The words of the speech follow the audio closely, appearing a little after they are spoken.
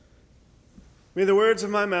May the words of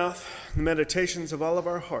my mouth, the meditations of all of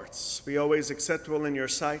our hearts be always acceptable in your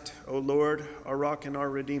sight, O Lord, our rock and our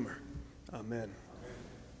redeemer. Amen.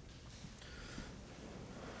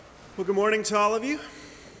 Well, good morning to all of you,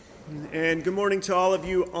 and good morning to all of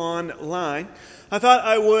you online. I thought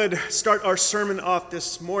I would start our sermon off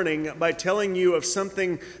this morning by telling you of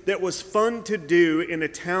something that was fun to do in a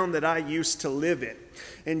town that I used to live in.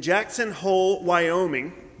 In Jackson Hole,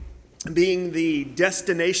 Wyoming, being the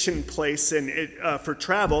destination place for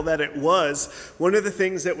travel that it was, one of the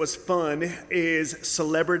things that was fun is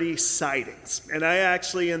celebrity sightings. And I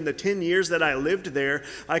actually, in the 10 years that I lived there,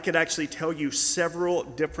 I could actually tell you several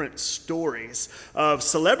different stories of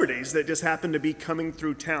celebrities that just happened to be coming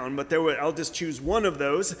through town. But I'll just choose one of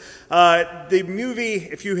those. The movie,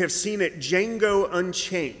 if you have seen it, Django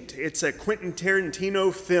Unchained. It's a Quentin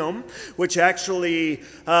Tarantino film, which actually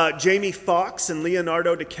Jamie Foxx and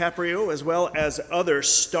Leonardo DiCaprio, as well as others,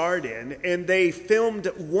 starred in, and they filmed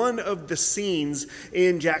one of the scenes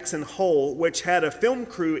in Jackson Hole, which had a film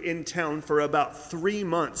crew in town for about 3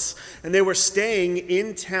 months, and they were staying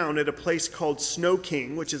in town at a place called Snow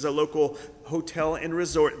King, which is a local hotel and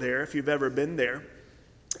resort there, if you've ever been there.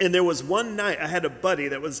 And there was one night, I had a buddy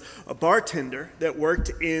that was a bartender that worked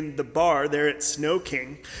in the bar there at Snow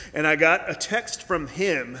King, and I got a text from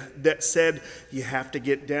him that said, "You have to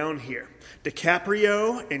get down here.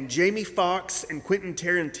 DiCaprio and Jamie Foxx and Quentin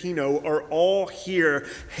Tarantino are all here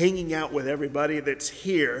hanging out with everybody that's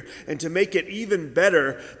here. And to make it even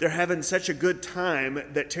better, they're having such a good time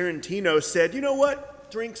that Tarantino said, you know what?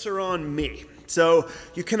 Drinks are on me." So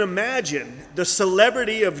you can imagine the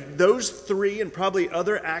celebrity of those three and probably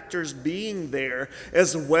other actors being there,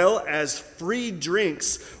 as well as free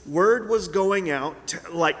drinks. Word was going out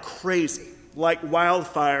like crazy, like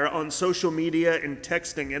wildfire on social media and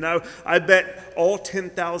texting. And I bet all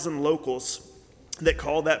 10,000 locals that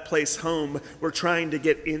call that place home were trying to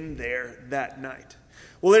get in there that night.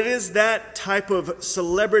 Well, it is that type of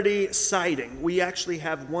celebrity sighting. We actually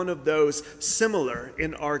have one of those similar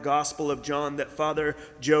in our Gospel of John that Father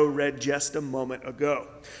Joe read just a moment ago.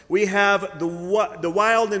 We have the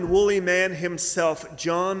wild and woolly man himself,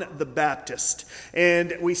 John the Baptist.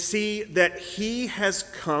 And we see that he has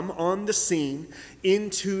come on the scene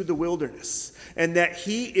into the wilderness, and that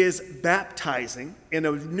he is baptizing in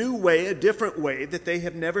a new way, a different way that they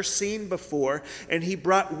have never seen before. And he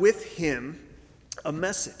brought with him a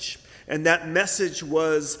message, and that message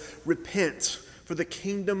was, repent, for the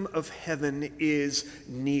kingdom of heaven is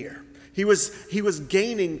near. He was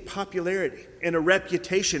gaining popularity and a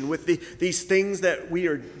reputation with these things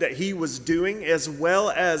that he was doing, as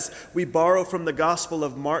well as we borrow from the Gospel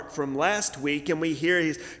of Mark from last week, and we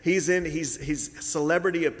hear he's in his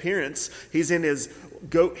celebrity appearance. He's in his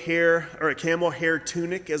goat hair or a camel hair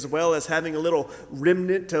tunic, as well as having a little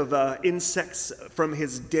remnant of insects from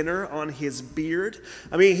his dinner on his beard.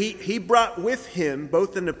 I mean, he brought with him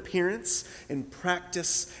both an appearance and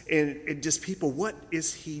practice and just people. What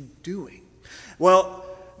is he doing? Well,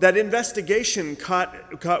 that investigation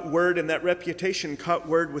caught word, and that reputation caught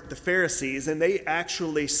word with the Pharisees, and they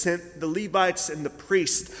actually sent the Levites and the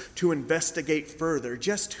priests to investigate further.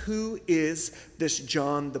 Just who is this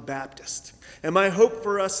John the Baptist? And my hope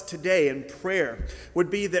for us today in prayer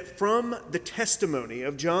would be that from the testimony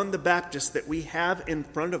of John the Baptist that we have in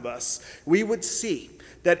front of us, we would see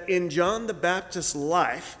that in John the Baptist's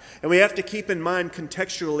life, and we have to keep in mind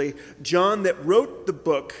contextually, John that wrote the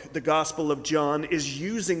book, the Gospel of John, is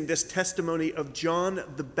using this testimony of John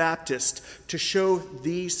the Baptist to show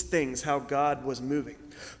these things, how God was moving,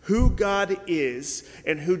 who God is,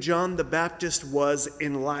 and who John the Baptist was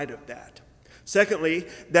in light of that. Secondly,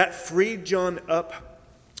 that freed John up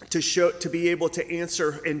to be able to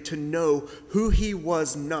answer and to know who he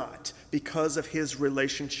was not because of his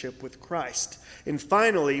relationship with Christ. And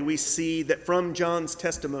finally, we see that from John's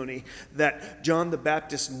testimony that John the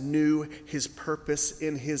Baptist knew his purpose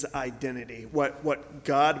in his identity, what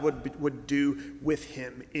God would do with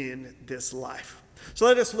him in this life. So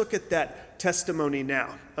let us look at that testimony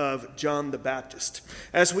now of John the Baptist.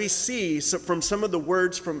 As we see from some of the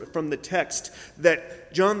words from the text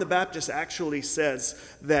that John the Baptist actually says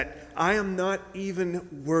that I am not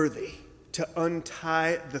even worthy to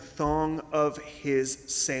untie the thong of his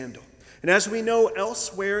sandal. And as we know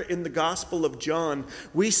elsewhere in the Gospel of John,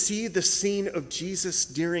 we see the scene of Jesus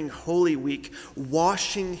during Holy Week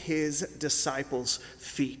washing his disciples'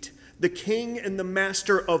 feet. The king and the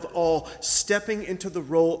master of all stepping into the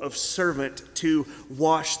role of servant to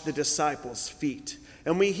wash the disciples' feet.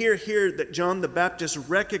 And we hear here that John the Baptist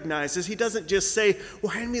recognizes, he doesn't just say,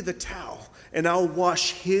 well, hand me the towel and I'll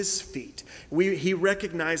wash his feet. He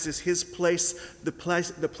recognizes his place, the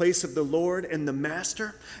place of the Lord and the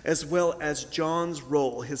master, as well as John's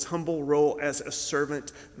role, his humble role as a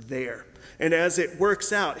servant there. And as it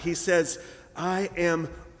works out, he says, I am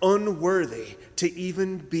unworthy to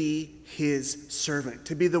even be his servant,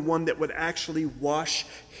 to be the one that would actually wash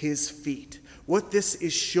his feet. What this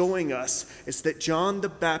is showing us is that John the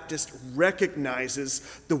Baptist recognizes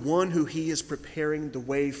the one who he is preparing the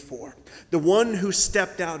way for, the one who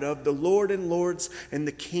stepped out of the Lord and Lords and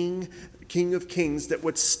the King of Kings that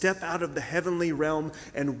would step out of the heavenly realm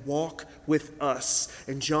and walk with us.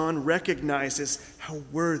 And John recognizes how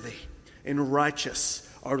worthy and righteous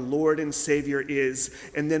our Lord and Savior is,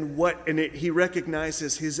 and then he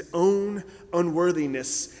recognizes his own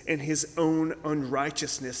unworthiness and his own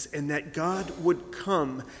unrighteousness, and that God would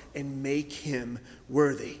come and make him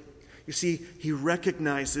worthy. You see, he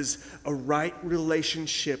recognizes a right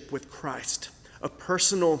relationship with Christ, a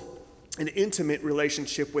personal and intimate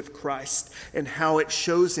relationship with Christ, and how it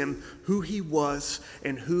shows him who he was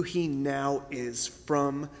and who he now is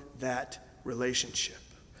from that relationship.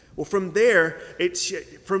 Well, from there,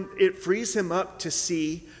 it frees him up to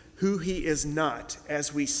see who he is not,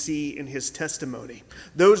 as we see in his testimony.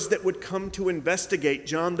 Those that would come to investigate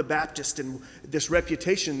John the Baptist and this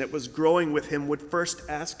reputation that was growing with him would first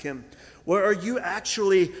ask him, well,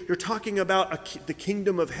 you're talking about the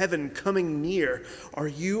kingdom of heaven coming near. Are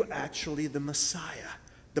you actually the Messiah,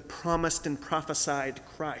 the promised and prophesied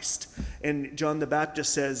Christ? And John the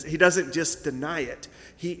Baptist says, he doesn't just deny it,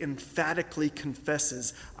 he emphatically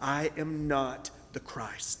confesses, I am not the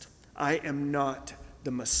Christ. I am not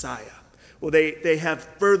the Messiah. Well, they have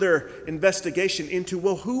further investigation into,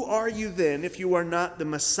 well, who are you then if you are not the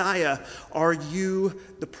Messiah? Are you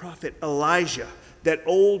the prophet Elijah that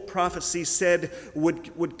old prophecy said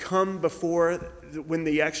would come before, when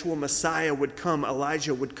the actual Messiah would come,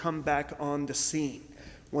 Elijah would come back on the scene?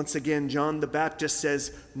 Once again, John the Baptist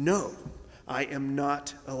says, no, I am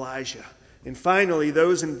not Elijah. And finally,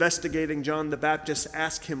 those investigating John the Baptist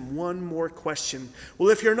ask him one more question. Well,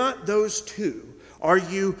 if you're not those two, are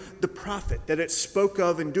you the prophet that it spoke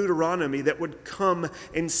of in Deuteronomy that would come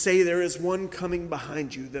and say there is one coming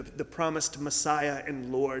behind you, the promised Messiah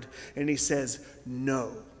and Lord? And he says,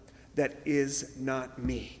 no, that is not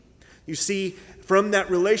me. You see, from that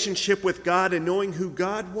relationship with God and knowing who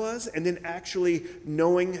God was, and then actually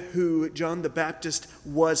knowing who John the Baptist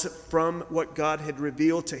was from what God had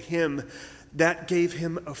revealed to him, that gave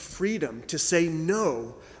him a freedom to say,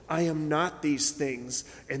 no, I am not these things.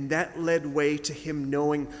 And that led way to him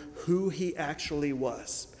knowing who he actually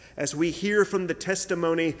was. As we hear from the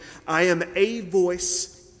testimony, I am a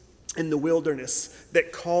voice in the wilderness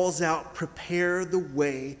that calls out, prepare the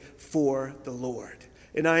way for the Lord.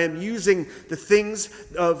 And I am using the things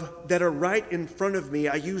that are right in front of me.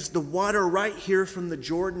 I use the water right here from the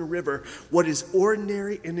Jordan River, what is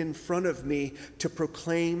ordinary and in front of me, to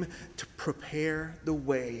proclaim, to prepare the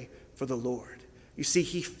way for the Lord. You see,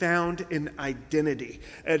 he found an identity.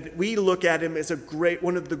 And we look at him as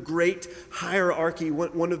one of the great hierarchy,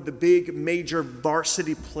 one of the big major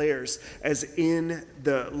varsity players as in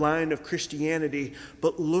the line of Christianity.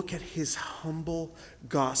 But look at his humble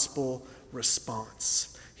gospel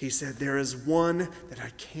response. He said, there is one that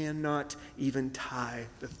I cannot even tie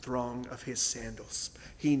the thong of his sandals.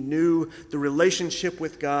 He knew the relationship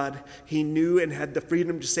with God. He knew and had the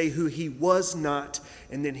freedom to say who he was not.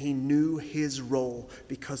 And then he knew his role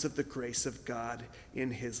because of the grace of God in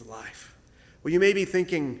his life. Well, you may be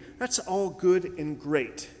thinking, that's all good and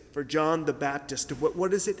great for John the Baptist.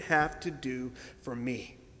 What does it have to do for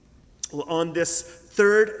me? Well, on this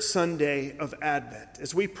third Sunday of Advent,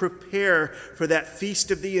 as we prepare for that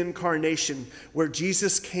feast of the Incarnation, where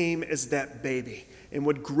Jesus came as that baby and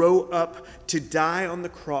would grow up to die on the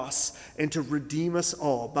cross and to redeem us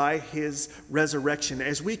all by his resurrection,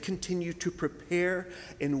 as we continue to prepare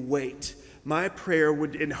and wait, my prayer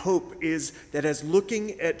and hope is that as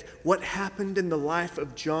looking at what happened in the life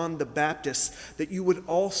of John the Baptist, that you would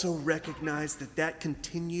also recognize that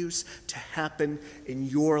continues to happen in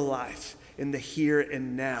your life, in the here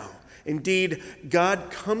and now. Indeed, God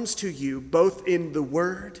comes to you both in the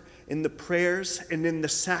Word, in the prayers, and in the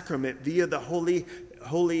sacrament via the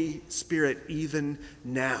Holy Spirit even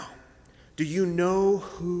now. Do you know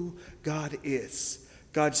who God is?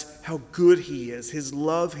 How good he is, his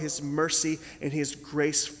love, his mercy, and his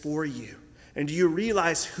grace for you. And do you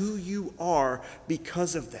realize who you are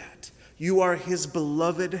because of that? You are his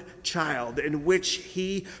beloved child, in which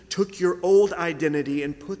he took your old identity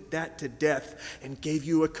and put that to death and gave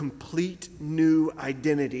you a complete new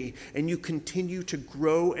identity. And you continue to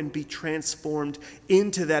grow and be transformed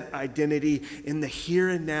into that identity in the here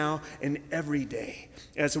and now and every day.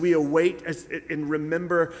 As we await and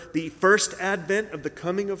remember the first advent of the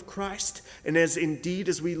coming of Christ, and as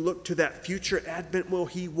we look to that future advent where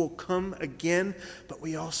he will come again, but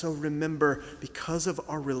we also remember, because of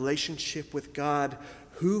our relationship with God,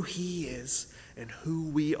 who he is and who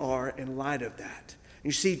we are in light of that.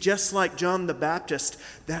 You see, just like John the Baptist,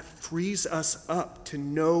 that frees us up to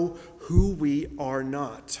know who we are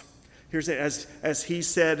not. Here's it, as he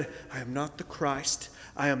said, I am not the Christ,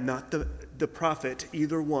 I am not the prophet,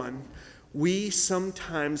 either one. We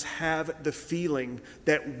sometimes have the feeling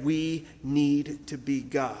that we need to be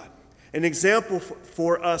God. An example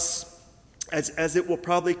for us, as it will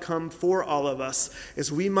probably come for all of us,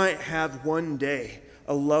 is we might have one day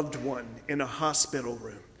a loved one in a hospital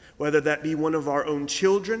room, whether that be one of our own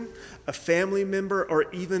children, a family member,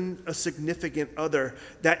 or even a significant other.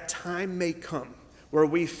 That time may come where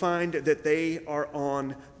we find that they are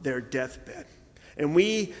on their deathbed. And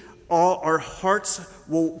our hearts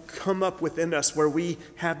will come up within us where we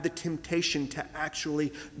have the temptation to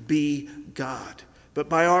actually be God. But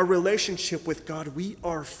by our relationship with God, we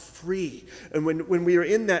are free. And when we are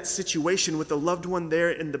in that situation with a loved one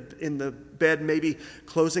there in the bed, maybe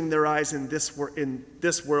closing their eyes in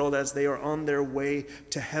this world as they are on their way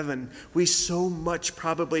to heaven, we so much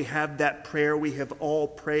probably have that prayer we have all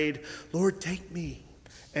prayed, Lord, take me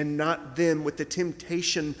and not them, with the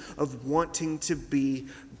temptation of wanting to be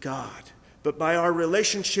God. But by our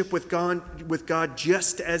relationship with God,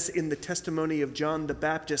 just as in the testimony of John the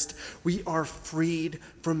Baptist, we are freed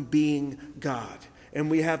from being God. And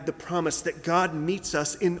we have the promise that God meets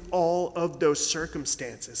us in all of those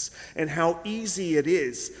circumstances. And how easy it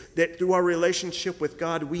is that through our relationship with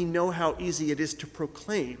God, we know how easy it is to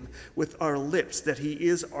proclaim with our lips that he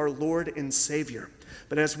is our Lord and Savior.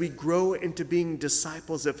 But as we grow into being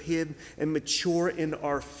disciples of him and mature in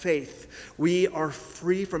our faith, we are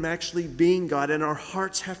free from actually being God, and our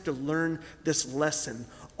hearts have to learn this lesson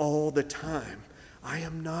all the time. I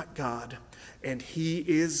am not God, and he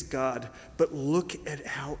is God, but look at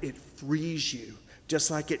how it frees you,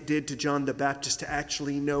 just like it did to John the Baptist, to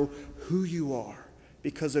actually know who you are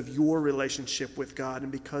because of your relationship with God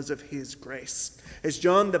and because of his grace. As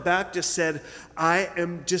John the Baptist said, I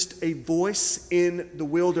am just a voice in the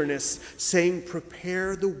wilderness saying,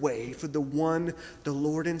 prepare the way for the one, the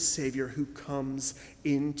Lord and Savior, who comes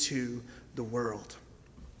into the world.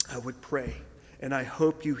 I would pray, and I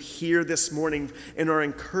hope you hear this morning and are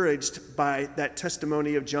encouraged by that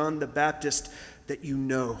testimony of John the Baptist, that you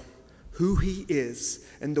know who he is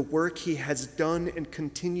and the work he has done and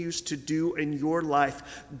continues to do in your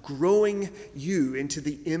life, growing you into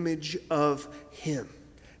the image of him.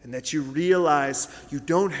 And that you realize you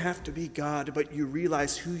don't have to be God, but you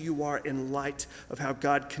realize who you are in light of how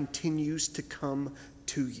God continues to come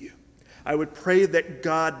to you. I would pray that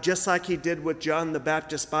God, just like he did with John the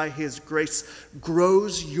Baptist, by his grace,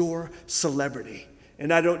 grows your celebrity.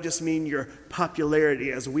 And I don't just mean your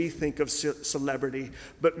popularity as we think of celebrity,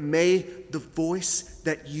 but may the voice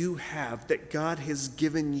that you have, that God has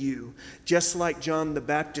given you, just like John the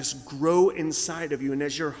Baptist, grow inside of you. And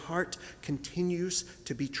as your heart continues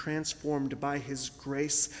to be transformed by his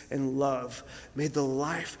grace and love, may the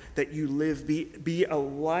life that you live be a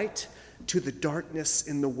light to the darkness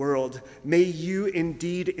in the world. May you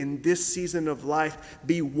indeed in this season of life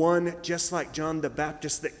be one just like John the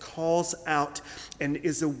Baptist, that calls out and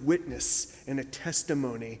is a witness and a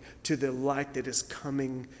testimony to the light that is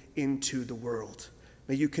coming into the world.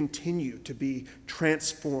 May you continue to be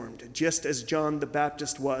transformed just as John the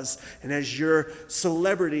Baptist was. And as your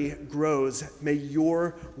celebrity grows, may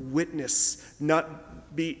your witness not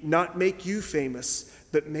make you famous,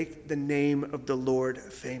 but make the name of the Lord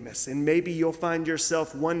famous. And maybe you'll find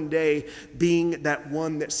yourself one day being that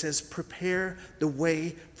one that says, prepare the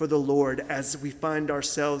way for the Lord, as we find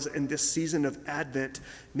ourselves in this season of Advent.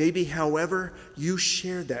 Maybe, however, you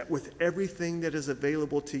share that with everything that is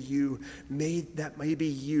available to you, that may be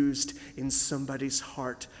used in somebody's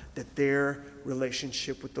heart, that their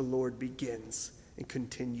relationship with the Lord begins and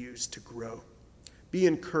continues to grow. Be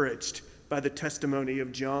encouraged by the testimony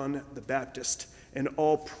of John the Baptist. And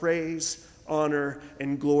all praise, honor,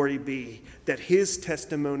 and glory be that his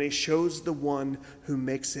testimony shows the one who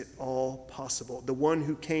makes it all possible, the one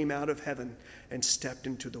who came out of heaven and stepped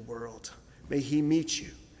into the world. May he meet you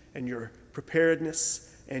in your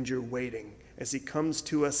preparedness and your waiting as he comes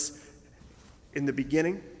to us in the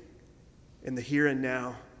beginning, in the here and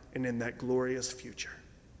now, and in that glorious future.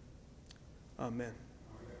 Amen.